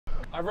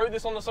I wrote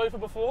this on the sofa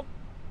before.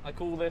 I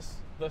call this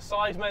the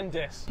Sidemen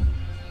Diss.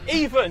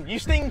 Ethan, you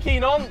stinky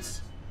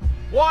nonce!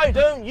 Why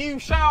don't you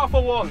shower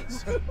for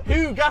once?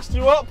 Who gassed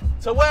you up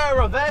to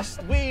wear a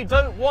vest? We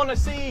don't want to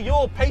see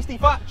your pasty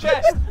fat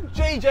chest.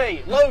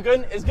 JJ,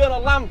 Logan is gonna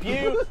lamp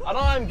you, and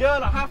I'm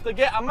gonna have to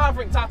get a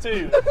Maverick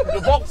tattoo.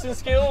 Your boxing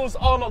skills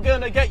are not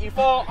gonna get you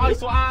far. I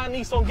saw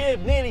Nissan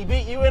Gibb nearly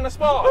beat you in a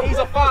spar. He's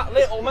a fat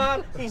little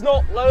man, he's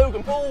not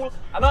Logan Paul,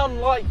 and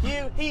unlike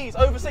you, he's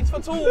over 6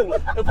 foot tall.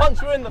 He'll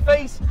punch you in the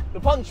face,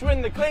 he'll punch you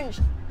in the clinch.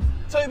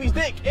 Toby's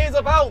dick is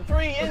about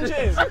 3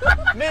 inches.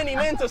 Mini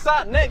Minter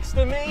sat next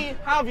to me.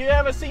 Have you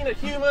ever seen a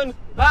human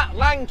that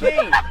lanky?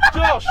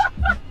 Josh,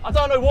 I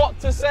don't know what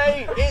to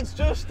say. It's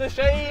just a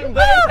shame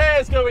that his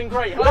hair's going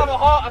great. He'll have a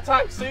heart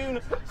attack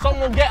soon.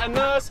 Someone get a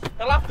nurse.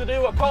 He'll have to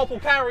do a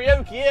carpool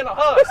karaoke in a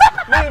hearse.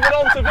 Moving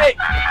on to Vic.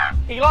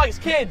 He likes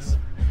kids.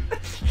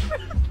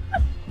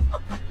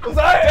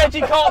 Reggie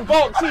can't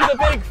box, he's a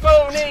big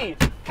phony.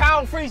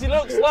 Count Freezy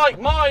looks like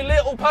My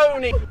Little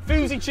Pony.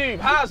 Fousey Tube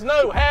has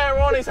no hair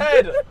on his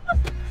head.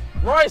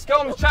 Rice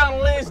Gum's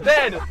channel is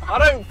dead. I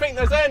don't think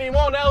there's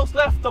anyone else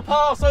left to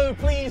pass, so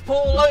please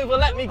pull over,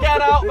 let me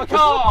get out the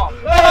car.